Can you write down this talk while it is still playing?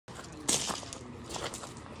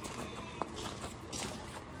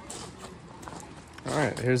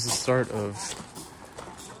Alright, here's the start of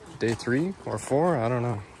day 3 or 4, I don't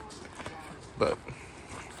know. But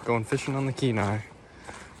going fishing on the Kenai.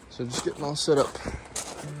 So just getting all set up.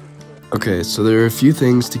 Okay, so there are a few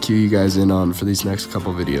things to cue you guys in on for these next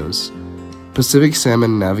couple videos. Pacific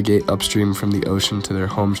salmon navigate upstream from the ocean to their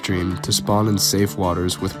home stream to spawn in safe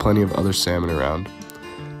waters with plenty of other salmon around.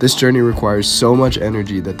 This journey requires so much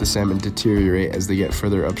energy that the salmon deteriorate as they get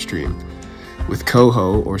further upstream, with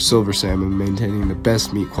coho or silver salmon maintaining the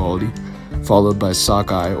best meat quality, followed by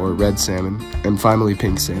sockeye or red salmon, and finally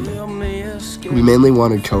pink salmon. We mainly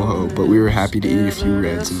wanted coho, but we were happy to eat a few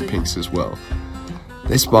reds and pinks as well.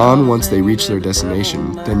 They spawn once they reach their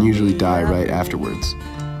destination, then usually die right afterwards.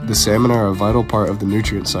 The salmon are a vital part of the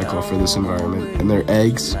nutrient cycle for this environment, and their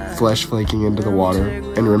eggs, flesh flaking into the water,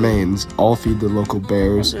 and remains all feed the local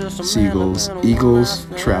bears, seagulls, eagles,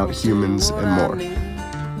 trout, humans, and more.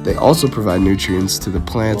 They also provide nutrients to the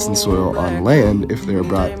plants and soil on land if they are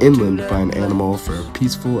brought inland by an animal for a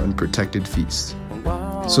peaceful and protected feast.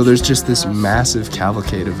 So there's just this massive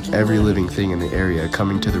cavalcade of every living thing in the area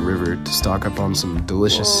coming to the river to stock up on some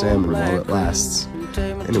delicious salmon while it lasts.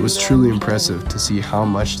 And it was truly impressive to see how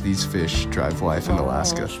much these fish drive life in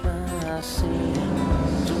Alaska.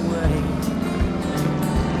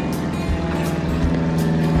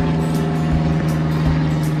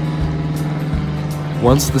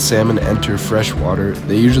 Once the salmon enter fresh water,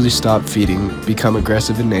 they usually stop feeding, become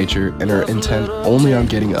aggressive in nature, and are intent only on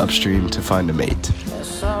getting upstream to find a mate.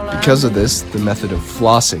 Because of this, the method of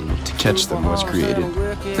flossing to catch them was created.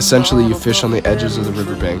 Essentially, you fish on the edges of the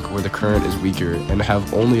riverbank where the current is weaker and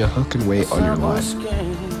have only a hook and weight on your line.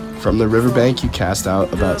 From the riverbank, you cast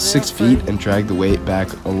out about 6 feet and drag the weight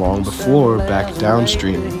back along the floor back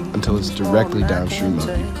downstream until it's directly downstream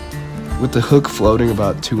of you. With the hook floating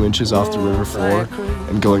about 2 inches off the river floor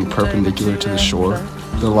and going perpendicular to the shore,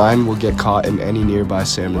 the line will get caught in any nearby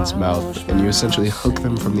salmon's mouth, and you essentially hook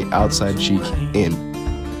them from the outside cheek in.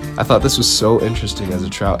 I thought this was so interesting as a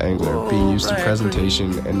trout angler, being used to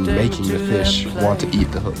presentation and making the fish want to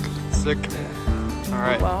eat the hook. Sick.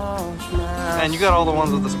 Alright. And you got all the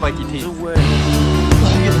ones with the spiky teeth. Look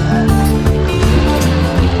at that.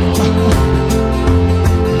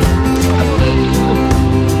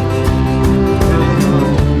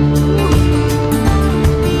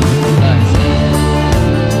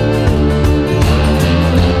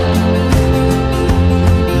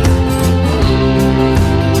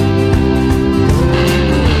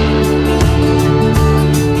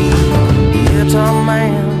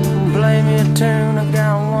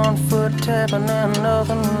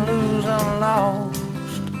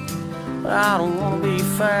 I don't want to be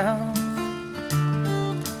found.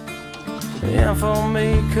 Yeah, for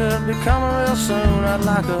me could be coming real soon. I'd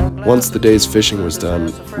like a... Once the day's fishing was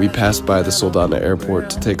done, we passed by the Soldotna Airport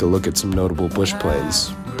to take a look at some notable bush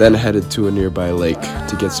planes, then headed to a nearby lake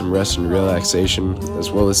to get some rest and relaxation, as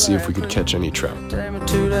well as see if we could catch any trout. Take me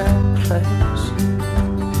to that place,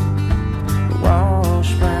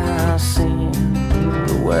 wash my sins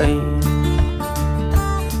away.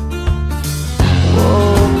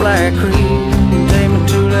 Whoa, Black Creek, take me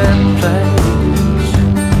to that place,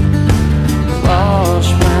 wash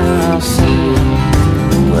my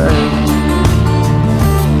sins away.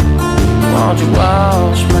 Won't you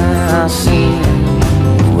wash my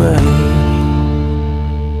sins away?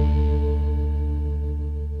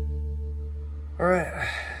 Alright,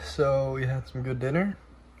 so we had some good dinner.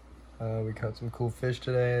 We caught some cool fish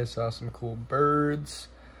today, saw some cool birds,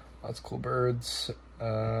 lots of cool birds,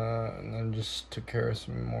 and then just took care of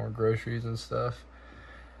some more groceries and stuff.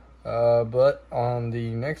 But on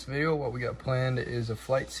the next video, what we got planned is a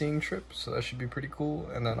flight seeing trip, so that should be pretty cool.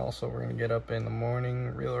 And then also we're gonna get up in the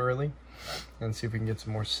morning real early and see if we can get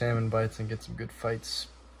some more salmon bites and get some good fights.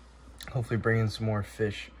 Hopefully bring in some more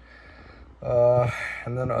fish.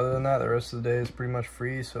 And then other than that, the rest of the day is pretty much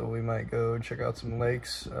free, so we might go check out some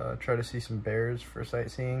lakes, try to see some bears for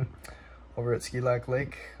sightseeing over at Ski Lac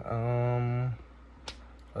Lake. Other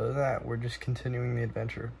than that, we're just continuing the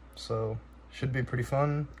adventure, so should be pretty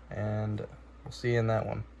fun, and we'll see you in that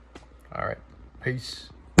one. Alright, peace.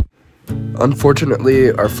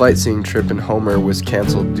 Unfortunately, our flight seeing trip in Homer was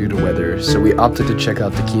canceled due to weather, so we opted to check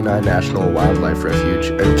out the Kenai National Wildlife Refuge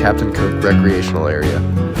and Captain Cook Recreational Area.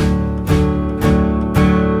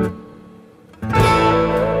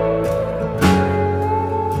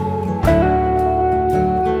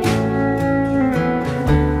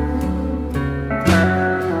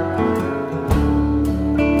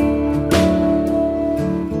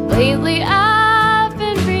 Lately I've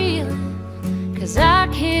been reeling, 'cause I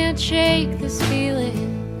can't shake this feeling.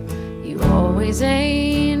 You always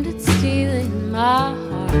aimed at stealing my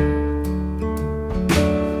heart.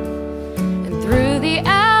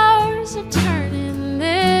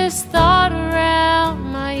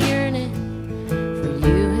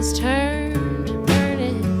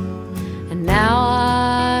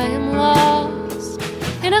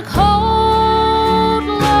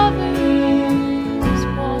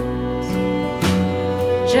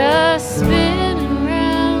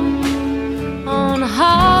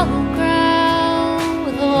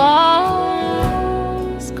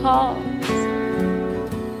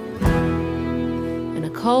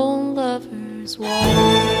 cold lover's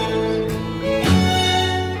waltz.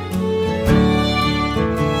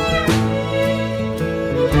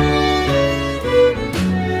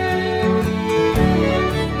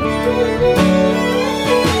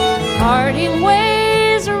 Parting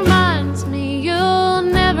ways reminds me you'll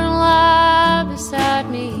never lie beside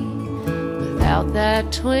me without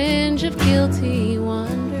that twinge of guilty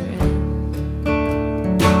wondering.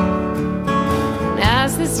 And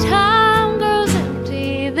as this time grows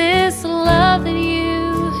empty, this love that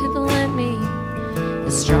you have lent me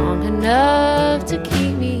is strong enough to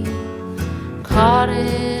keep me caught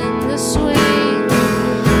in the swing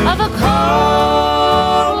of a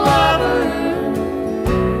cold lover's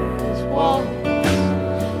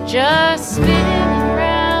waltz, just spinning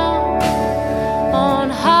around on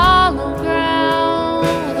hollow ground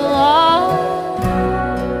with a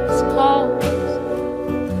lost cause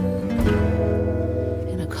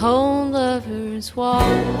in a cold lover's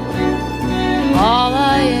waltz. All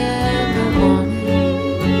I ever wanted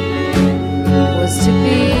was to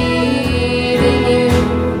be to you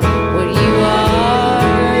what you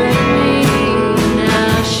are to me.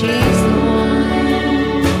 Now she's the one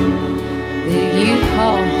that you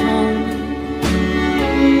call home,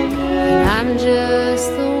 and I'm just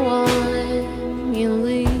the one you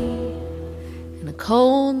leave in a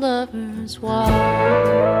cold lover's waltz.